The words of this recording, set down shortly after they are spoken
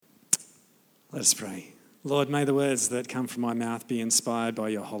Let us pray. Lord, may the words that come from my mouth be inspired by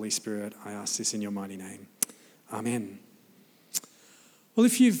your Holy Spirit. I ask this in your mighty name. Amen. Well,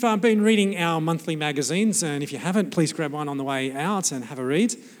 if you've been reading our monthly magazines, and if you haven't, please grab one on the way out and have a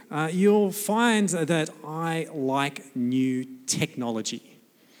read, you'll find that I like new technology.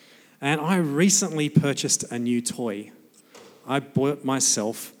 And I recently purchased a new toy. I bought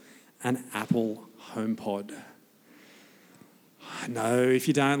myself an Apple HomePod. No, if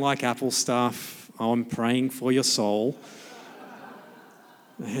you don't like Apple stuff, I'm praying for your soul.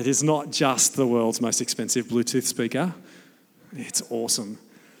 It is not just the world's most expensive Bluetooth speaker. It's awesome.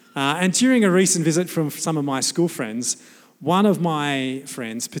 And during a recent visit from some of my school friends, one of my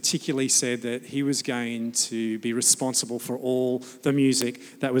friends particularly said that he was going to be responsible for all the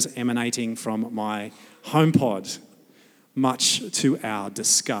music that was emanating from my HomePod, much to our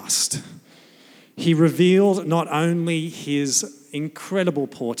disgust. He revealed not only his incredible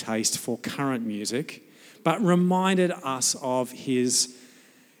poor taste for current music, but reminded us of his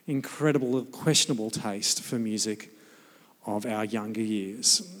incredible, questionable taste for music of our younger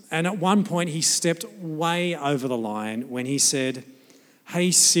years. And at one point, he stepped way over the line when he said,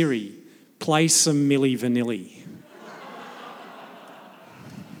 "Hey Siri, play some Milli Vanilli."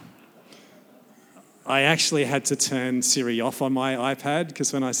 I actually had to turn Siri off on my iPad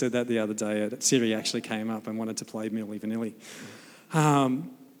because when I said that the other day, Siri actually came up and wanted to play Milli Vanilli.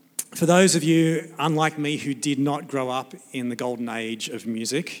 For those of you, unlike me, who did not grow up in the golden age of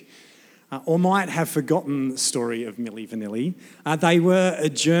music, or might have forgotten the story of Milli Vanilli, they were a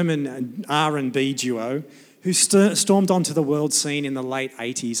German R&B duo who stormed onto the world scene in the late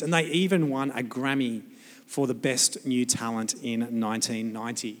 80s, and they even won a Grammy for the Best New Talent in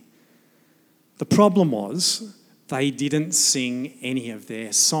 1990. The problem was they didn't sing any of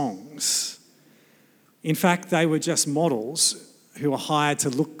their songs. In fact, they were just models who were hired to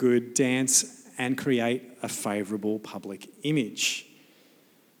look good, dance, and create a favourable public image.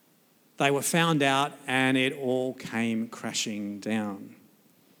 They were found out and it all came crashing down.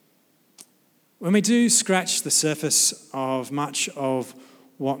 When we do scratch the surface of much of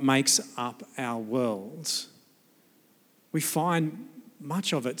what makes up our world, we find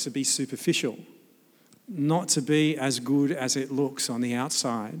much of it to be superficial, not to be as good as it looks on the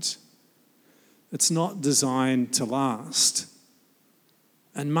outside. It's not designed to last.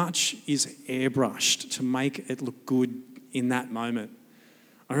 And much is airbrushed to make it look good in that moment.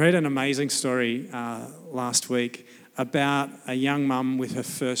 I read an amazing story last week about a young mum with her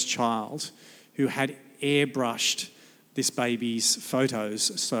first child who had airbrushed this baby's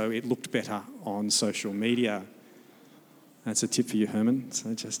photos so it looked better on social media. That's a tip for you, Herman.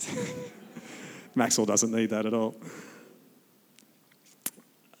 So just Maxwell doesn't need that at all.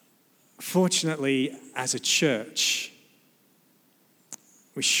 Fortunately, as a church,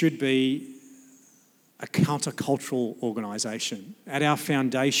 we should be a countercultural organisation. At our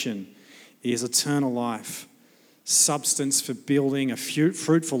foundation is eternal life, substance for building a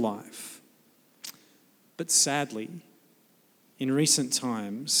fruitful life. But sadly, in recent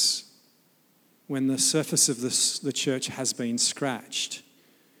times, when the surface of the church has been scratched,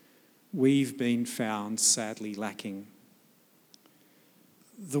 we've been found sadly lacking.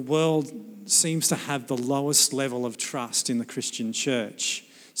 The world seems to have the lowest level of trust in the Christian church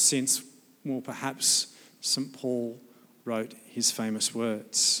since, well, perhaps St. Paul wrote his famous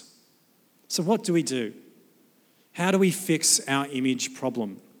words. So what do we do? How do we fix our image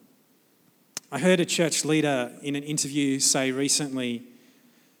problem? I heard a church leader in an interview say recently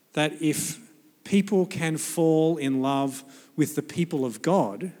that if people can fall in love with the people of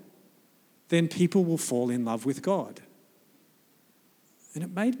God, then people will fall in love with God. And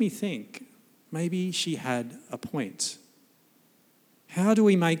it made me think, maybe she had a point. How do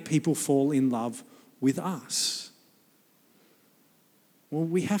we make people fall in love with us? Well,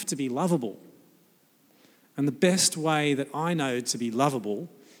 we have to be lovable. And the best way that I know to be lovable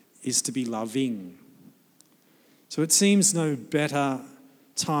is to be loving. So it seems no better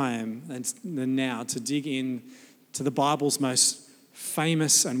time than now to dig in to the Bible's most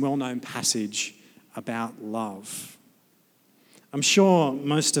famous and well-known passage about love. I'm sure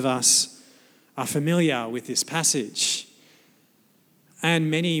most of us are familiar with this passage, and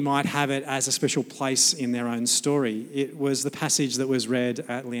many might have it as a special place in their own story. It was the passage that was read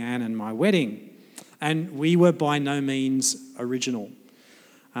at Leanne and my wedding, and we were by no means original.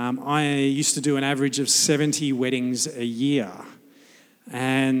 I used to do an average of 70 weddings a year,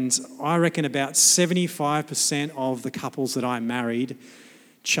 and I reckon about 75% of the couples that I married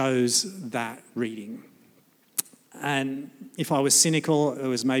chose that reading. And if I was cynical, it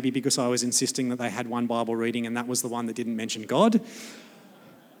was maybe because I was insisting that they had one Bible reading and that was the one that didn't mention God.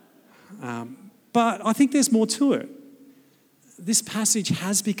 But I think there's more to it. This passage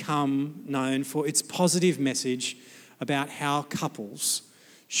has become known for its positive message about how couples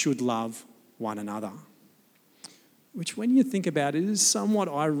should love one another. Which, when you think about it, is somewhat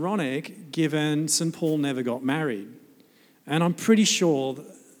ironic given St. Paul never got married. And I'm pretty sure that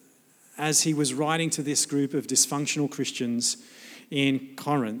as he was writing to this group of dysfunctional Christians in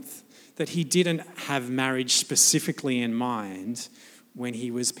Corinth, that he didn't have marriage specifically in mind when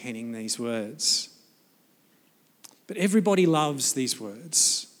he was penning these words. But everybody loves these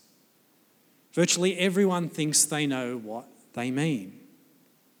words. Virtually everyone thinks they know what they mean.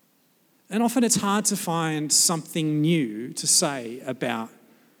 And often it's hard to find something new to say about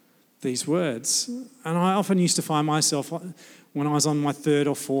these words. And I often used to find myself, when I was on my third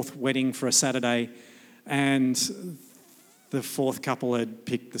or fourth wedding for a Saturday, and the fourth couple had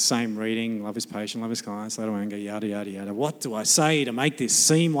picked the same reading, love is patient, love is kind, slow to anger, yada, yada, yada. What do I say to make this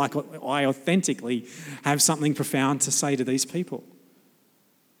seem like I authentically have something profound to say to these people?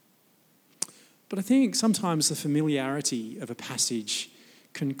 But I think sometimes the familiarity of a passage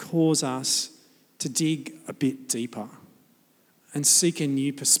can cause us to dig a bit deeper and seek a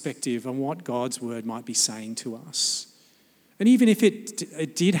new perspective on what God's word might be saying to us. And even if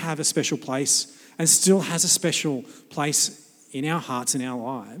it did have a special place and still has a special place in our hearts and our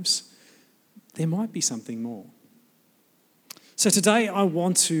lives, there might be something more. So today I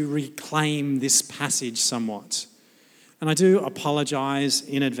want to reclaim this passage somewhat. And I do apologise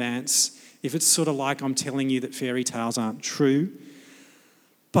in advance if it's sort of like I'm telling you that fairy tales aren't true.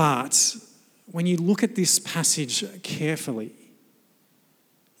 But when you look at this passage carefully,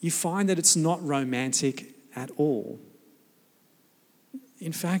 you find that it's not romantic at all.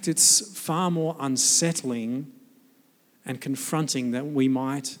 In fact, it's far more unsettling and confronting than we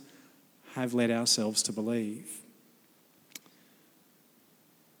might have led ourselves to believe.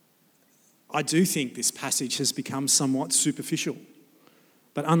 I do think this passage has become somewhat superficial.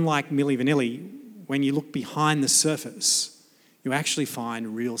 But unlike Milli Vanilli, when you look behind the surface, you actually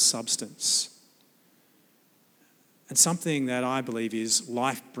find real substance. And something that I believe is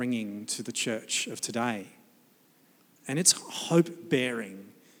life-bringing to the church of today. And it's hope-bearing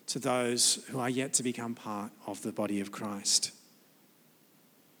to those who are yet to become part of the body of Christ.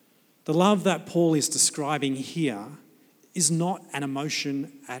 The love that Paul is describing here is not an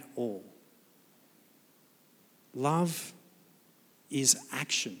emotion at all. Love is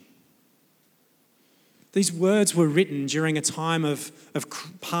action. These words were written during a time of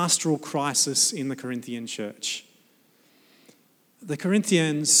pastoral crisis in the Corinthian church. The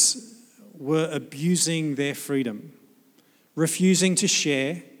Corinthians were abusing their freedom, refusing to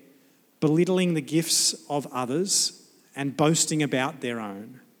share, belittling the gifts of others, and boasting about their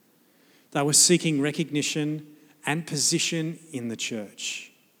own. They were seeking recognition and position in the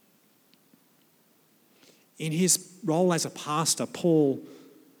church. In his role as a pastor, Paul,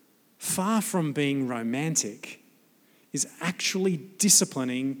 far from being romantic, is actually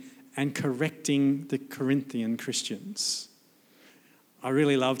disciplining and correcting the Corinthian Christians. I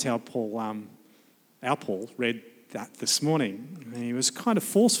really loved how our Paul read that this morning. He was kind of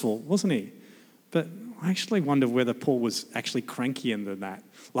forceful, wasn't he? But I actually wonder whether Paul was actually crankier than that.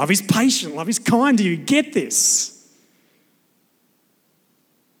 Love is patient, love is kind. Do you get this?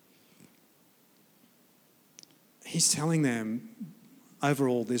 He's telling them,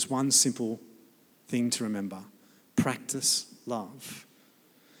 overall, there's one simple thing to remember. Practice love.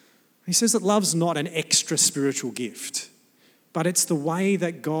 He says that love's not an extra spiritual gift, but it's the way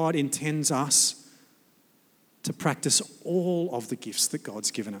that God intends us to practice all of the gifts that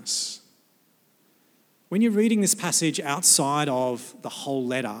God's given us. When you're reading this passage outside of the whole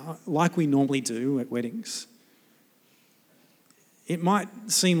letter, like we normally do at weddings, it might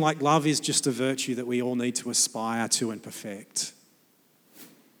seem like love is just a virtue that we all need to aspire to and perfect.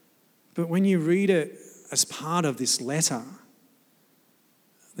 But when you read it as part of this letter,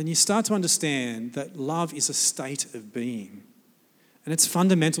 then you start to understand that love is a state of being, and it's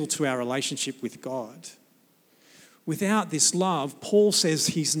fundamental to our relationship with God. Without this love, Paul says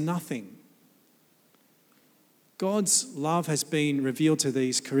he's nothing. God's love has been revealed to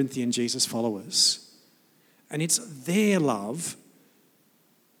these Corinthian Jesus followers, and it's their love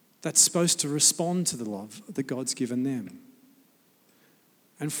that's supposed to respond to the love that God's given them.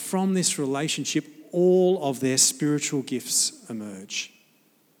 And from this relationship, all of their spiritual gifts emerge.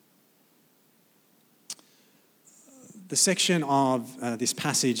 The section of this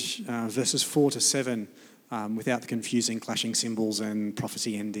passage, verses 4 to 7, without the confusing clashing cymbals and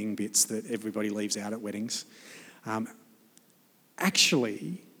prophecy ending bits that everybody leaves out at weddings,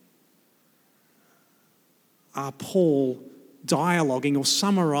 actually are Paul dialoguing or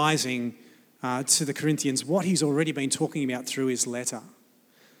summarising to the Corinthians what he's already been talking about through his letter.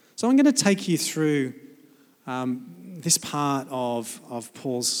 So I'm going to take you through this part of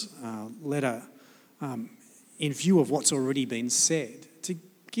Paul's letter in view of what's already been said, to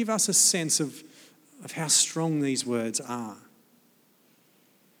give us a sense of how strong these words are.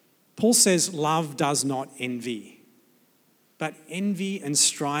 Paul says love does not envy, but envy and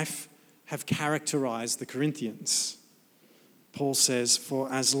strife have characterised the Corinthians. Paul says,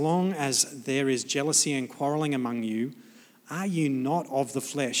 "For as long as there is jealousy and quarrelling among you, are you not of the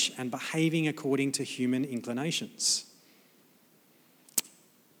flesh and behaving according to human inclinations?"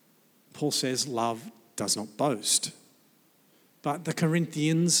 Paul says love does not boast, but the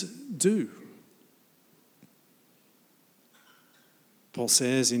Corinthians do. Paul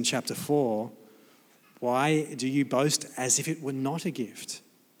says in chapter 4, "Why do you boast as if it were not a gift?"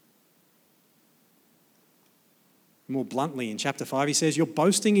 More bluntly, in chapter 5, he says, "Your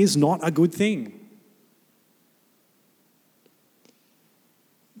boasting is not a good thing."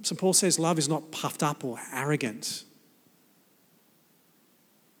 So Paul says love is not puffed up or arrogant,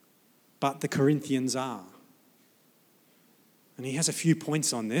 but the Corinthians are. And he has a few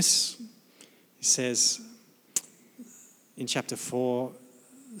points on this. He says in chapter 4,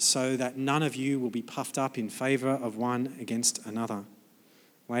 "So that none of you will be puffed up in favour of one against another."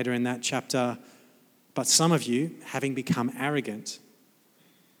 Later in that chapter, "But some of you, having become arrogant,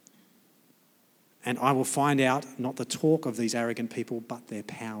 and I will find out not the talk of these arrogant people, but their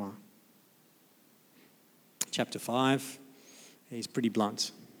power." Chapter 5, he's pretty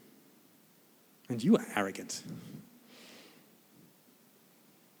blunt. "And you are arrogant."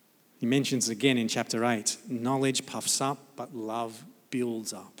 He mentions again in chapter 8, "Knowledge puffs up, but love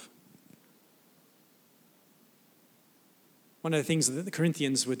builds up." One of the things that the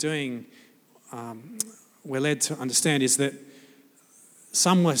Corinthians were doing, we're led to understand, is that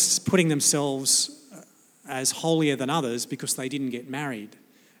some were putting themselves as holier than others because they didn't get married.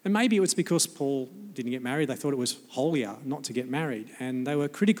 And maybe it was because Paul didn't get married. They thought it was holier not to get married, and they were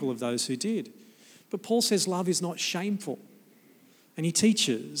critical of those who did. But Paul says love is not shameful. And he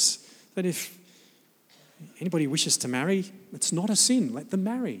teaches that if anybody wishes to marry, it's not a sin. Let them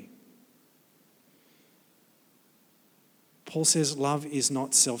marry. Paul says love is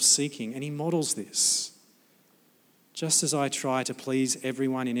not self-seeking, and he models this. "Just as I try to please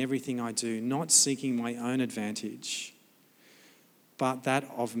everyone in everything I do, not seeking my own advantage, but that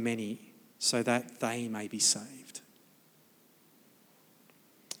of many, so that they may be saved."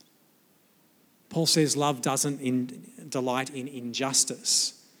 Paul says love doesn't delight in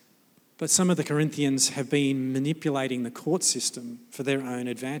injustice, but some of the Corinthians have been manipulating the court system for their own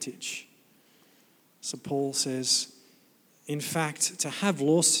advantage. So Paul says, "In fact, to have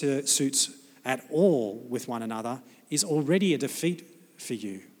lawsuits at all with one another is already a defeat for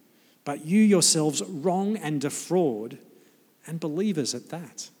you, but you yourselves wrong and defraud, and believers at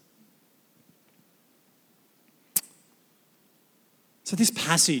that." So this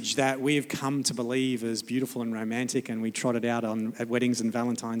passage that we've come to believe is beautiful and romantic, and we trot it out at weddings and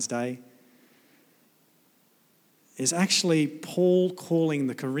Valentine's Day, is actually Paul calling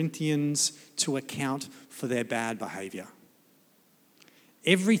the Corinthians to account for their bad behaviour.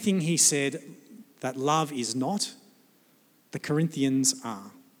 Everything he said that love is not, the Corinthians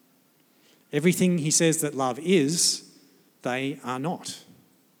are. Everything he says that love is, they are not.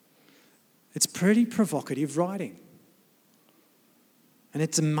 It's pretty provocative writing. And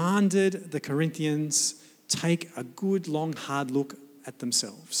it demanded the Corinthians take a good, long, hard look at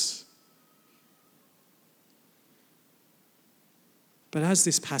themselves. But as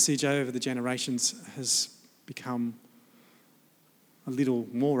this passage over the generations has become a little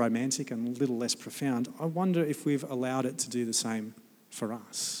more romantic and a little less profound, I wonder if we've allowed it to do the same for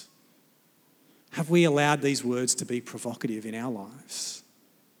us. Have we allowed these words to be provocative in our lives?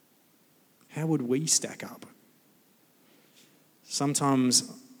 How would we stack up?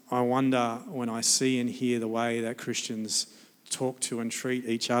 Sometimes I wonder, when I see and hear the way that Christians talk to and treat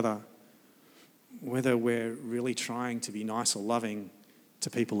each other, whether we're really trying to be nice or loving to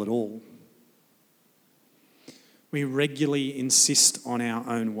people at all. We regularly insist on our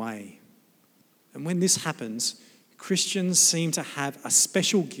own way. And when this happens, Christians seem to have a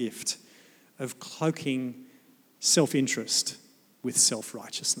special gift of cloaking self-interest with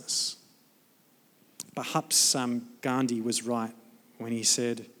self-righteousness. Perhaps Gandhi was right when he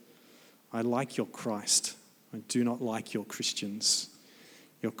said, "I like your Christ, I do not like your Christians.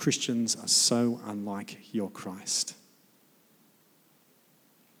 Your Christians are so unlike your Christ."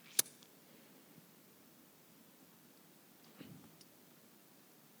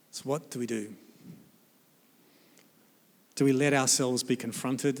 So what do? Do we let ourselves be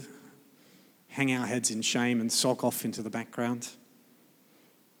confronted, hang our heads in shame and sulk off into the background?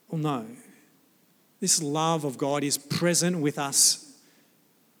 Well, no. This love of God is present with us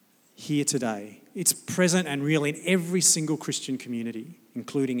here today. It's present and real in every single Christian community,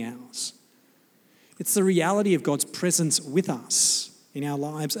 including ours. It's the reality of God's presence with us in our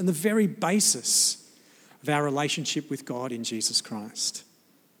lives and the very basis of our relationship with God in Jesus Christ.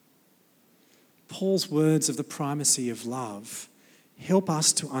 Paul's words of the primacy of love help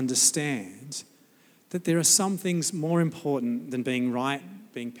us to understand that there are some things more important than being right,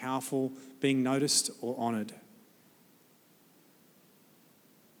 being powerful, being noticed or honoured.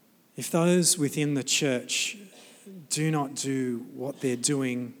 If those within the church do not do what they're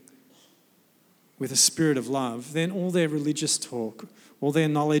doing with a spirit of love, then all their religious talk, all their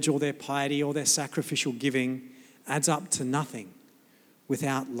knowledge, all their piety, all their sacrificial giving adds up to nothing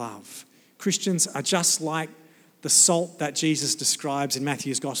without love. Christians are just like the salt that Jesus describes in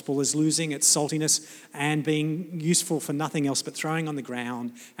Matthew's Gospel as losing its saltiness and being useful for nothing else but throwing on the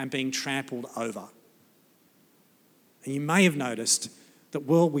ground and being trampled over. And you may have noticed that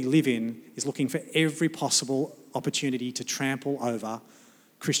the world we live in is looking for every possible opportunity to trample over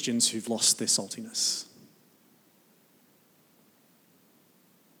Christians who've lost their saltiness.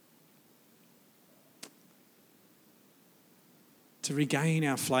 To regain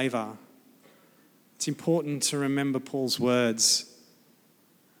our flavour, it's important to remember Paul's words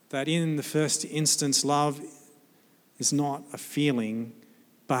that in the first instance, love is not a feeling,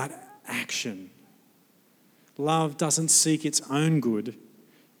 but action. Love doesn't seek its own good,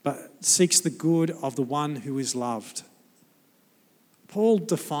 but seeks the good of the one who is loved. Paul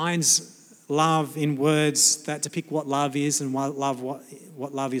defines love in words that depict what love is and what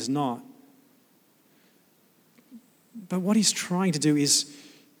love is not. But what he's trying to do is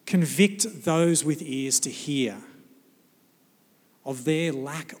convict those with ears to hear of their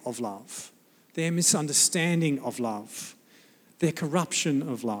lack of love, their misunderstanding of love, their corruption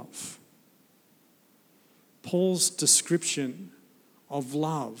of love. Paul's description of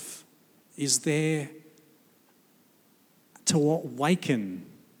love is there to awaken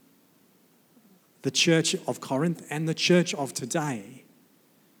the church of Corinth and the church of today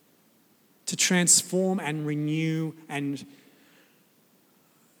to transform and renew and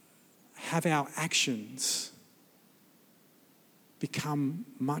have our actions become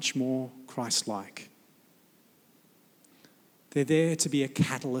much more Christ-like. They're there to be a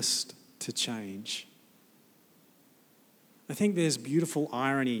catalyst to change. I think there's beautiful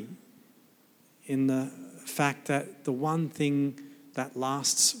irony in the fact that the one thing that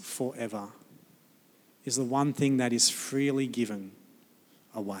lasts forever is the one thing that is freely given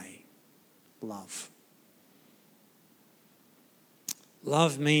away: love.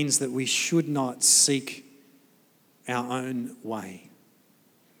 Love means that we should not seek our own way,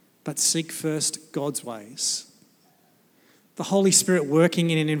 but seek first God's ways. The Holy Spirit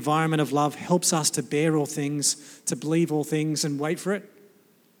working in an environment of love helps us to bear all things, to believe all things, and wait for it,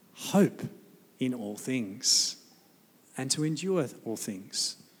 hope in all things, and to endure all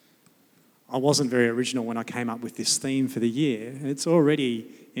things. I wasn't very original when I came up with this theme for the year. It's already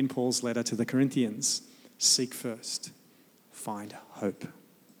in Paul's letter to the Corinthians. Seek first, find hope.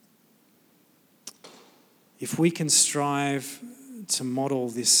 If we can strive to model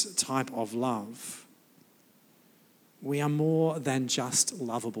this type of love, we are more than just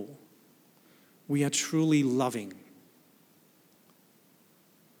lovable. We are truly loving.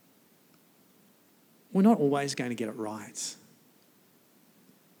 We're not always going to get it right.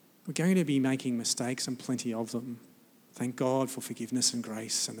 We're going to be making mistakes, and plenty of them. Thank God for forgiveness and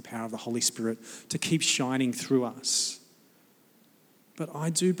grace and the power of the Holy Spirit to keep shining through us. But I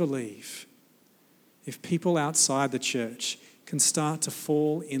do believe if people outside the church can start to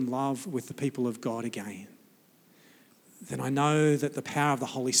fall in love with the people of God again, then I know that the power of the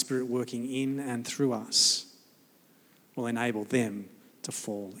Holy Spirit working in and through us will enable them to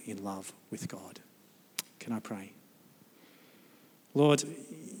fall in love with God. Can I pray? Lord,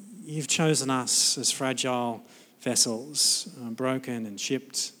 you've chosen us as fragile vessels, broken and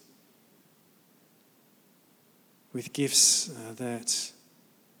chipped, with gifts that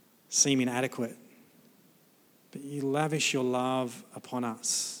seem inadequate. But you lavish your love upon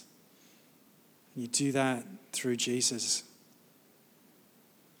us. You do that through Jesus,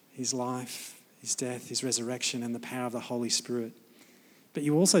 his life, his death, his resurrection, and the power of the Holy Spirit. But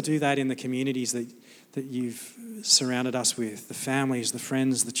you also do that in the communities that you've surrounded us with, the families, the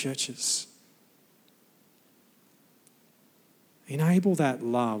friends, the churches. Enable that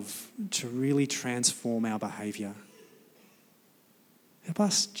love to really transform our behaviour. Help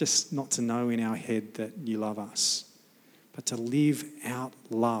us just not to know in our head that you love us, but to live out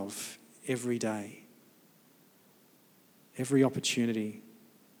love every day, every opportunity.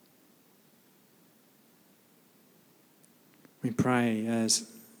 We pray as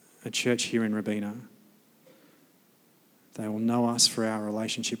a church here in Robina, they will know us for our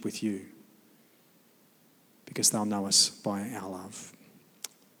relationship with you, because they'll know us by our love.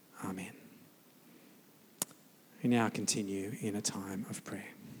 Amen. We now continue in a time of prayer.